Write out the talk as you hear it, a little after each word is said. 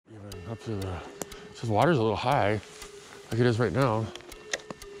up to the, so the water's a little high, like it is right now.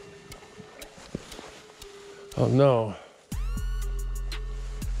 Oh no.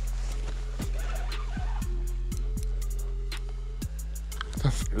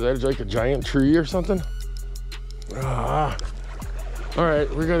 Is that like a giant tree or something? Ah. All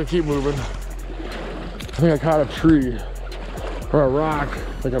right, we're gonna keep moving. I think I caught a tree or a rock,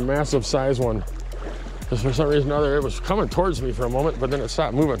 like a massive size one. Just for some reason or other, it was coming towards me for a moment, but then it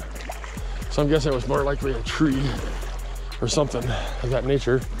stopped moving. So I'm guessing it was more likely a tree or something of that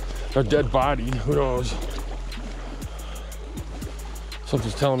nature. A dead body, who knows?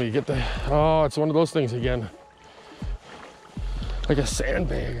 Something's telling me, get the, oh, it's one of those things again. Like a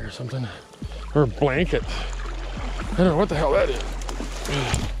sandbag or something, or a blanket. I don't know what the hell that is.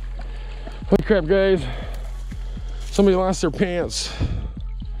 Holy crap, guys. Somebody lost their pants.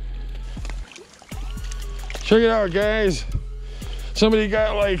 Check it out, guys. Somebody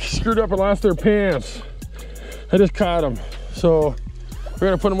got like screwed up and lost their pants. I just caught them. So we're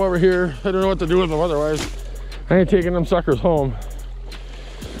gonna put them over here. I don't know what to do with them otherwise. I ain't taking them suckers home.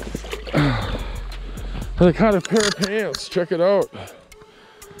 I caught a pair of pants. Check it out.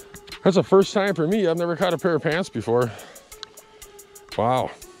 That's the first time for me. I've never caught a pair of pants before. Wow,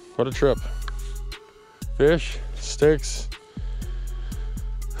 what a trip. Fish, sticks,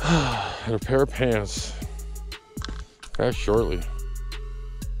 and a pair of pants. That's shortly.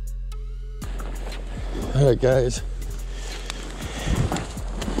 All right, guys.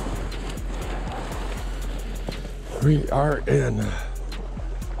 We are in.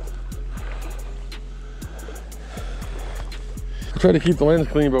 Try to keep the lens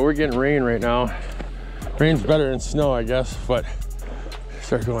clean, but we're getting rain right now. Rain's better than snow, I guess, but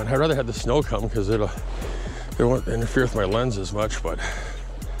start going. I'd rather have the snow come because it won't interfere with my lens as much, but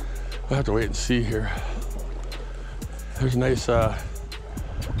I'll have to wait and see here. There's a nice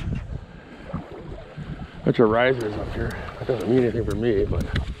bunch of risers up here. That doesn't mean anything for me, but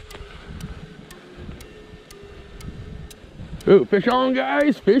ooh, fish on,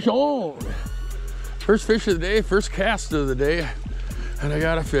 guys, fish on. First fish of the day, first cast of the day. And I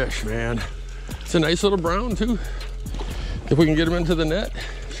got a fish, man. It's a nice little brown too. If we can get him into the net,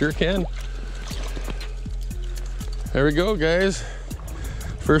 sure can. There we go, guys.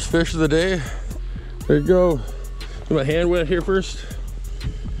 First fish of the day. There you go. Get my hand wet here first.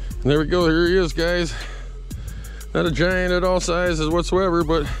 And there we go, here he is, guys. Not a giant at all sizes whatsoever,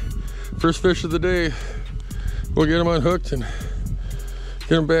 but first fish of the day. We'll get him unhooked and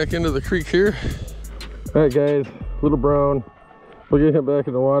get him back into the creek here. All right, guys, little brown. We'll get him back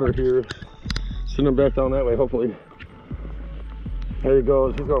in the water here. Send him back down that way, hopefully. There he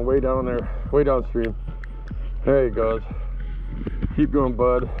goes. He's going way down there, way downstream. There he goes. Keep going,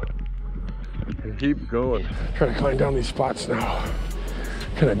 bud. And keep going. Try to climb down these spots now.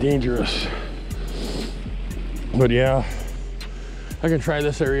 Kind of dangerous. But yeah, I can try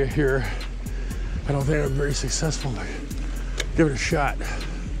this area here. I don't think I'm very successful, but give it a shot.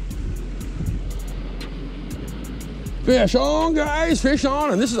 Fish on, guys, fish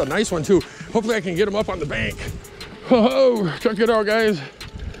on. And this is a nice one too. Hopefully I can get them up on the bank. Oh, check it out, guys.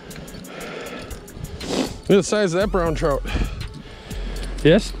 Look at the size of that brown trout.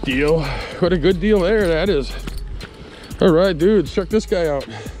 Yes, deal. What a good deal there that is. All right, dudes, check this guy out.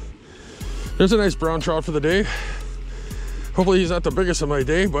 There's a nice brown trout for the day. Hopefully he's not the biggest of my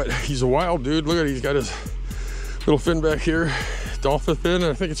day, but he's a wild dude. Look at it, he's got his little fin back here. Dolphin fin,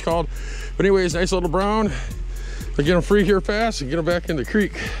 I think it's called. But anyways, nice little brown. I'll get him free here fast and get him back in the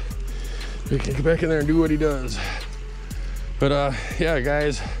creek. He can get back in there and do what he does. But yeah,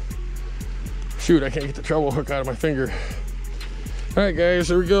 guys. Shoot, I can't get the treble hook out of my finger. All right, guys,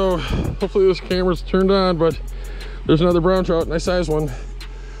 there we go. Hopefully this camera's turned on, but there's another brown trout, nice size one.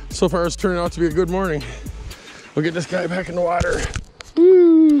 So far it's turning out to be a good morning. We'll get this guy back in the water.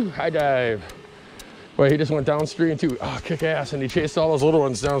 Woo, high dive. Boy, he just went downstream too. Oh, kick ass, and he chased all those little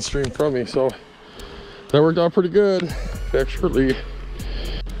ones downstream from me, so that worked out pretty good, actually.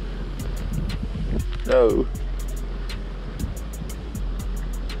 Oh.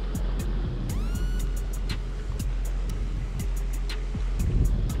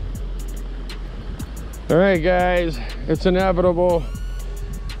 All right, guys, it's inevitable.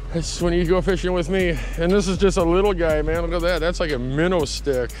 It's when you go fishing with me. And this is just a little guy, man. Look at that. That's like a minnow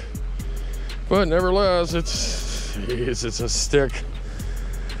stick. But nevertheless, it's a stick.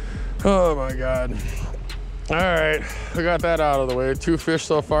 Oh my God. All right, we got that out of the way. 2 fish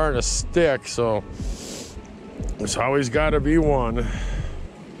so far and a stick, so there's always gotta be one.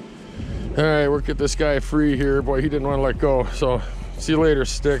 All right, we'll get this guy free here. Boy, he didn't want to let go, so see you later,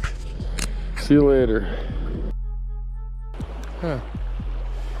 stick. See you later. Huh.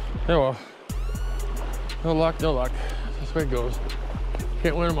 Yeah, well, no luck, no luck. That's the way it goes.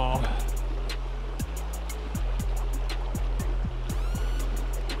 Can't win them all.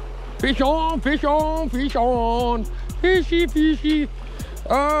 Fish on, fish on, fish on. Fishy, fishy.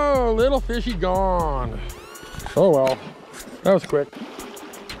 Oh, little fishy gone. Oh well, that was quick.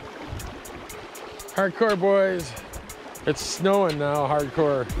 Hardcore boys. It's snowing now,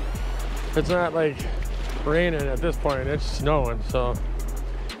 hardcore. It's not like raining at this point, it's snowing, so.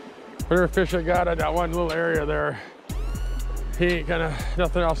 Whatever fish I got in that one little area there, he ain't gonna,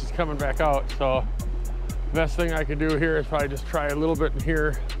 nothing else is coming back out, so. Best thing I can do here is probably just try a little bit in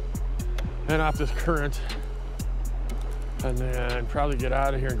here and off this current, and then probably get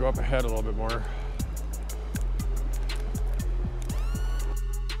out of here and go up ahead a little bit more.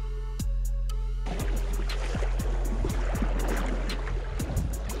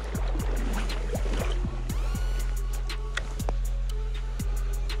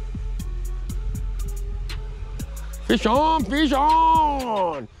 Fish on, fish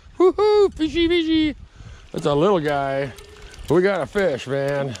on! Woohoo, fishy, fishy! That's a little guy. We got a fish,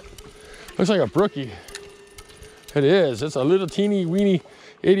 man. Looks like a brookie. It is. It's a little teeny weeny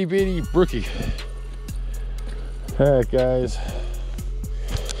itty bitty brookie. All right, guys.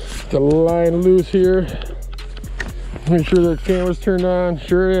 The line loose here. Make sure the camera's turned on.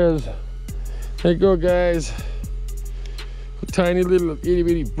 Sure is. There you go, guys. A tiny little itty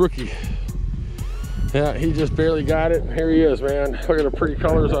bitty brookie. Yeah, he just barely got it. Here he is, man. Look at the pretty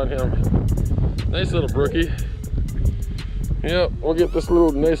colors on him. Nice little brookie. Yep, we'll get this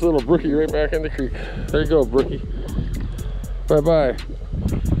little nice little brookie right back in the creek. There you go, brookie. Bye-bye,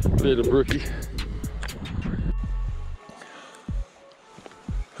 little brookie.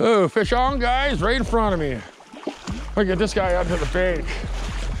 Oh, fish on, guys, right in front of me. I'll get this guy out to the bank.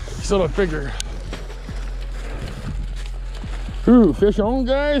 He's a little bigger. Ooh, fish on,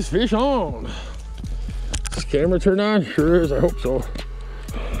 guys, fish on. Is this camera turned on? Sure is, I hope so.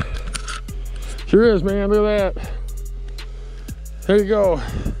 Sure is, man, look at that. There you go.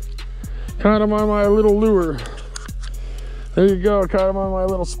 Caught him on my little lure. There you go, caught him on my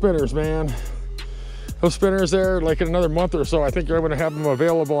little spinners, man. Those spinners there, like in another month or so, I think I'm gonna have them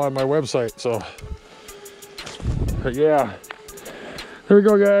available on my website, so. But yeah, there we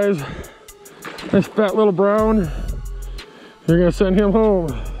go, guys. Nice fat little brown. You're gonna send him home.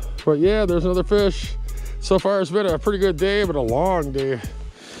 But yeah, there's another fish. So far it's been a pretty good day, but a long day.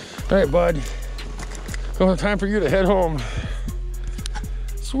 All right, bud. Well, time for you to head home.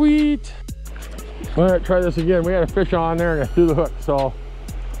 Sweet. All right, try this again. We had a fish on there and I threw the hook, so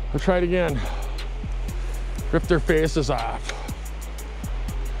we'll try it again. Rip their faces off.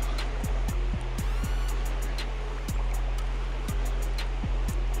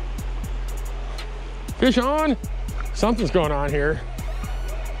 Fish on? Something's going on here.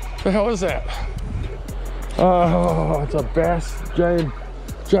 What the hell is that? Oh, it's a bass,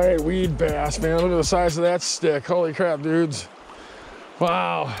 giant weed bass, man. Look at the size of that stick. Holy crap, dudes.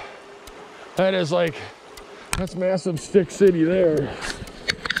 Wow. That is like, that's massive stick city there.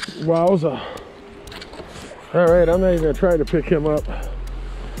 Wowza. All right, I'm not even gonna try to pick him up.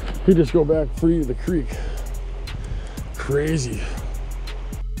 He just go back free to the creek. Crazy.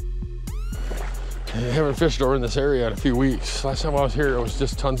 I haven't fished over in this area in a few weeks. Last time I was here, it was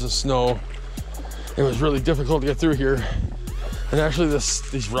just tons of snow. It was really difficult to get through here. And actually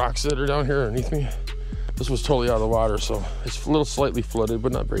these rocks that are down here underneath me, this was totally out of the water, so it's a little slightly flooded,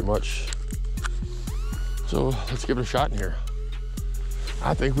 but not very much. So let's give it a shot in here.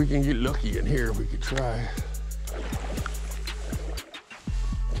 I think we can get lucky in here if we could try.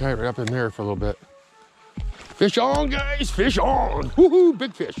 Okay, right up in there for a little bit. Fish on, guys, fish on. Woohoo,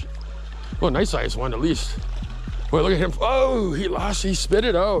 big fish. Oh, nice sized one at least. Boy, look at him. Oh, he spit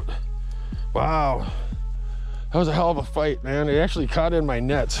it out. Wow. That was a hell of a fight, man. It actually caught in my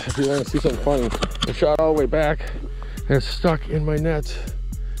net. If you want to see something funny, it shot all the way back and it's stuck in my net.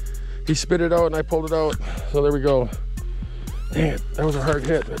 He spit it out and I pulled it out. So there we go. Dang it, that was a hard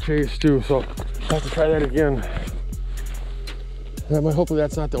hit, a chase too. So I'll have to try that again. Hopefully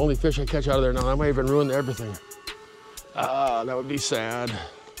that's not the only fish I catch out of there now. I might even ruin everything. Ah, that would be sad.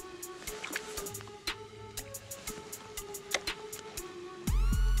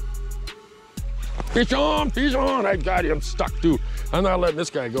 Fish on, I got him stuck too. I'm not letting this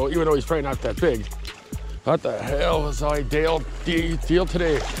guy go, even though he's probably not that big. What the hell was I deal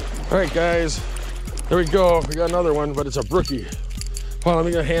today? All right, guys, there we go. We got another one, but it's a brookie. Hold on, let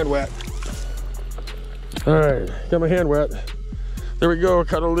me get a hand wet. All right, got my hand wet. There we go,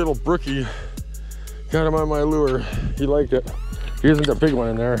 caught a little brookie. Got him on my lure. He liked it. He isn't a big one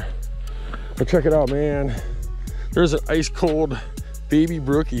in there. But check it out, man. There's an ice cold baby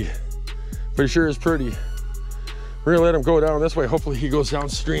brookie. but he sure is pretty. We're gonna let him go down this way. Hopefully he goes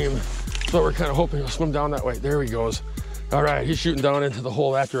downstream. So we're kind of hoping he'll swim down that way. There he goes. All right, he's shooting down into the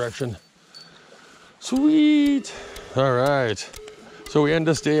hole that direction. Sweet. All right. So we end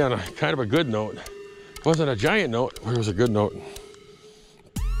this day on a kind of a good note. It wasn't a giant note, but it was a good note.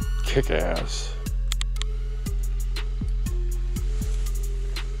 Kick ass.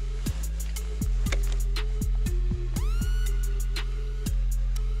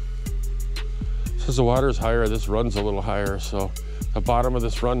 Since the water is higher, this run's a little higher. So the bottom of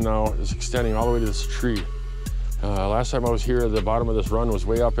this run now is extending all the way to this tree. Last time I was here, the bottom of this run was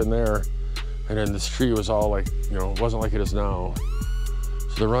way up in there. And then this tree was all like, you know, it wasn't like it is now.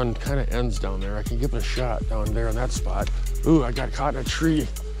 So the run kind of ends down there. I can give it a shot down there in that spot. Ooh, I got caught in a tree.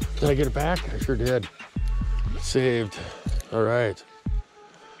 Did I get it back? I sure did. Saved. All right.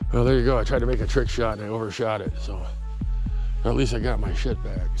 Well, there you go. I tried to make a trick shot and I overshot it. So at least I got my shit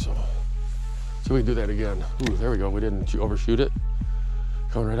back. So we can do that again. Ooh, there we go. We didn't overshoot it.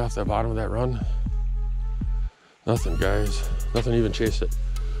 Coming right off the bottom of that run. Nothing, guys. Nothing even chased it.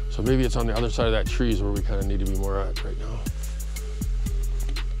 So maybe it's on the other side of that tree is where we kind of need to be more at right now.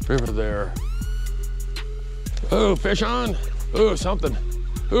 Over there. Oh, fish on. Oh, something.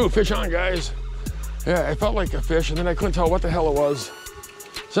 Oh, fish on, guys. Yeah, I felt like a fish, and then I couldn't tell what the hell it was.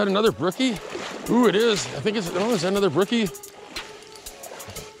 Is that another brookie? Ooh, it is. I think it's, oh, is that another brookie?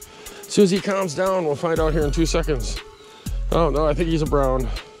 As soon as he calms down, we'll find out here in 2 seconds. Oh, no, I think he's a brown.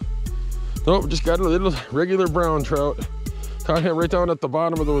 Nope, just got a little regular brown trout. Caught him right down at the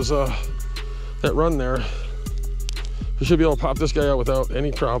bottom of those, that run there. We should be able to pop this guy out without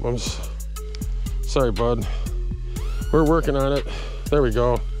any problems. Sorry, bud. We're working on it. There we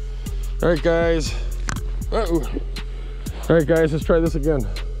go. All right, guys. Uh-oh. All right, guys, let's try this again.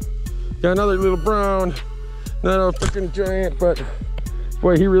 Got another little brown. Not a freaking giant, but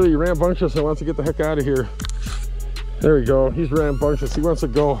boy, he really rambunctious and wants to get the heck out of here. There we go. He's rambunctious. He wants to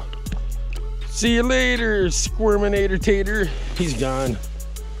go. See you later, squirminator tater. He's gone.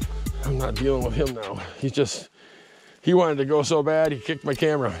 I'm not dealing with him now. He wanted to go so bad, he kicked my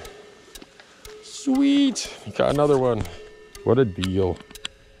camera. Sweet. He caught another one. What a deal.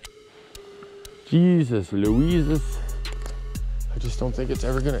 Jesus Louises. I just don't think it's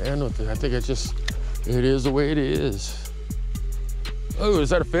ever gonna end with it. I think it is the way it is. Oh, is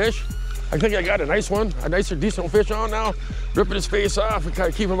that a fish? I think I got a nice one, a nicer, decent fish on now. Ripping his face off. We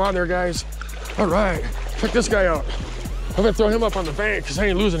gotta keep him on there, guys. All right, check this guy out. I'm gonna throw him up on the bank because I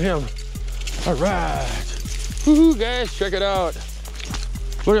ain't losing him. All right. Woohoo, guys, check it out.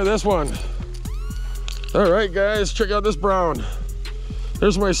 Look at this one. All right, guys, check out this brown.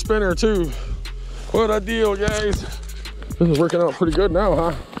 There's my spinner too. What a deal, guys. This is working out pretty good now,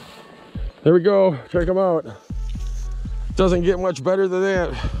 huh? There we go, check them out. Doesn't get much better than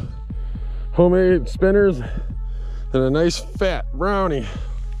that. Homemade spinners and a nice fat brownie.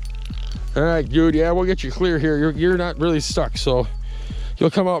 All right, dude, yeah, we'll get you clear here. You're not really stuck, so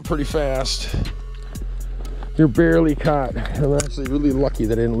you'll come out pretty fast. You're barely caught. I'm actually really lucky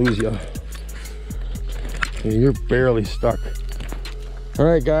that I didn't lose you. Yeah, you're barely stuck. All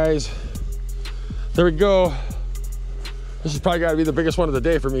right, guys, there we go. This has probably got to be the biggest one of the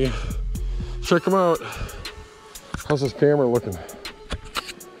day for me. Check them out. How's this camera looking?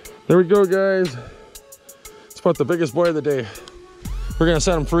 There we go, guys. It's about the biggest boy of the day. We're gonna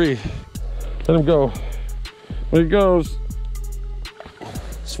set him free. Let him go. There he goes.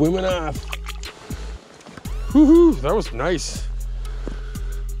 Swimming off. Woohoo, that was nice.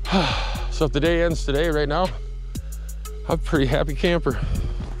 So if the day ends today, right now, I'm a pretty happy camper.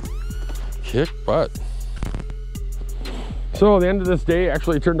 Kick butt. So the end of this day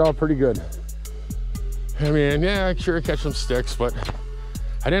actually turned out pretty good. I mean, yeah, I sure catch some sticks, but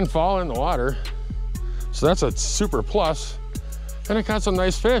I didn't fall in the water. So that's a super plus. And I caught some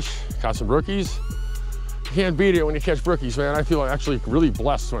nice fish. Caught some brookies. You can't beat it when you catch brookies, man. I feel actually really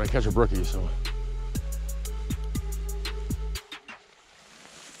blessed when I catch a brookie, so.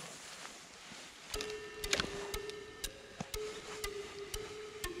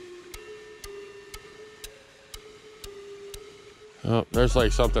 Oh, there's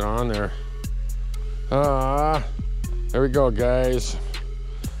like something on there. There we go, guys.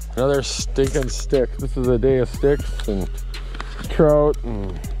 Another stinking stick. This is a day of sticks and trout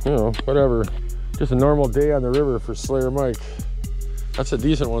and, you know, whatever. Just a normal day on the river for Slayer Mike. That's a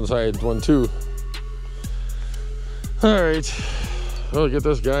decent one-sided one too. All right, we'll get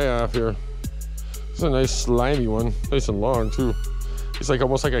this guy off here. It's a nice slimy one, nice and long too. He's like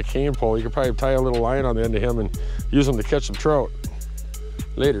almost like a cane pole. You could probably tie a little line on the end of him and use him to catch some trout.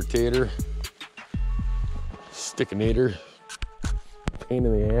 Later, tater. Stickinator. Pain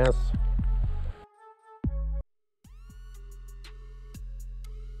in the ass.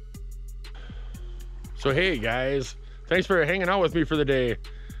 So hey guys, thanks for hanging out with me for the day.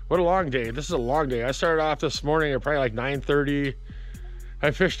 What a long day. This is a long day. I started off this morning at probably like 9:30.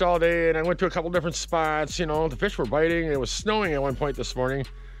 I fished all day and I went to a couple different spots. You know, the fish were biting. It was snowing at one point this morning.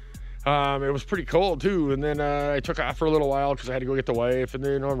 It was pretty cold too. And then I took off for a little while because I had to go get the wife and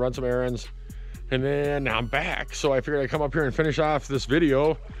then, you know, run some errands. And then now I'm back. So I figured I'd come up here and finish off this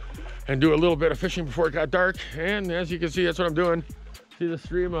video and do a little bit of fishing before it got dark. And as you can see, that's what I'm doing. See the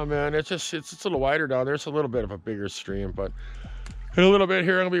stream I'm in? It's a little wider down there. It's a little bit of a bigger stream, but in a little bit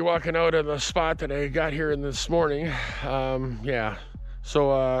here, I'm gonna be walking out of the spot that I got here in this morning. Yeah.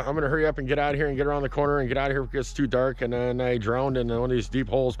 So I'm gonna hurry up and get out of here and get around the corner and get out of here because it's too dark. And then I drowned in one of these deep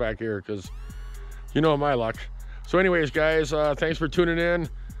holes back here because you know my luck. So anyways, guys, thanks for tuning in.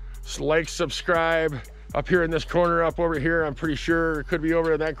 Just like, subscribe. Up here in this corner, up over here, I'm pretty sure it could be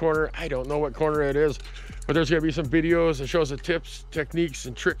over in that corner. I don't know what corner it is, but there's gonna be some videos that shows the tips, techniques,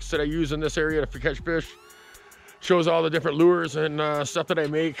 and tricks that I use in this area to catch fish. Shows all the different lures and stuff that I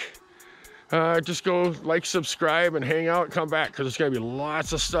make. Just go like, subscribe, and hang out, come back, because there's gonna be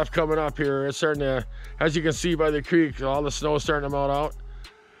lots of stuff coming up here. It's starting to, as you can see by the creek, all the snow is starting to melt out,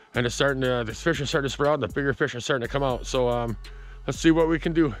 and it's starting to, the fish are starting to sprout, and the bigger fish are starting to come out. So let's see what we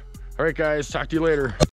can do. All right, guys, talk to you later.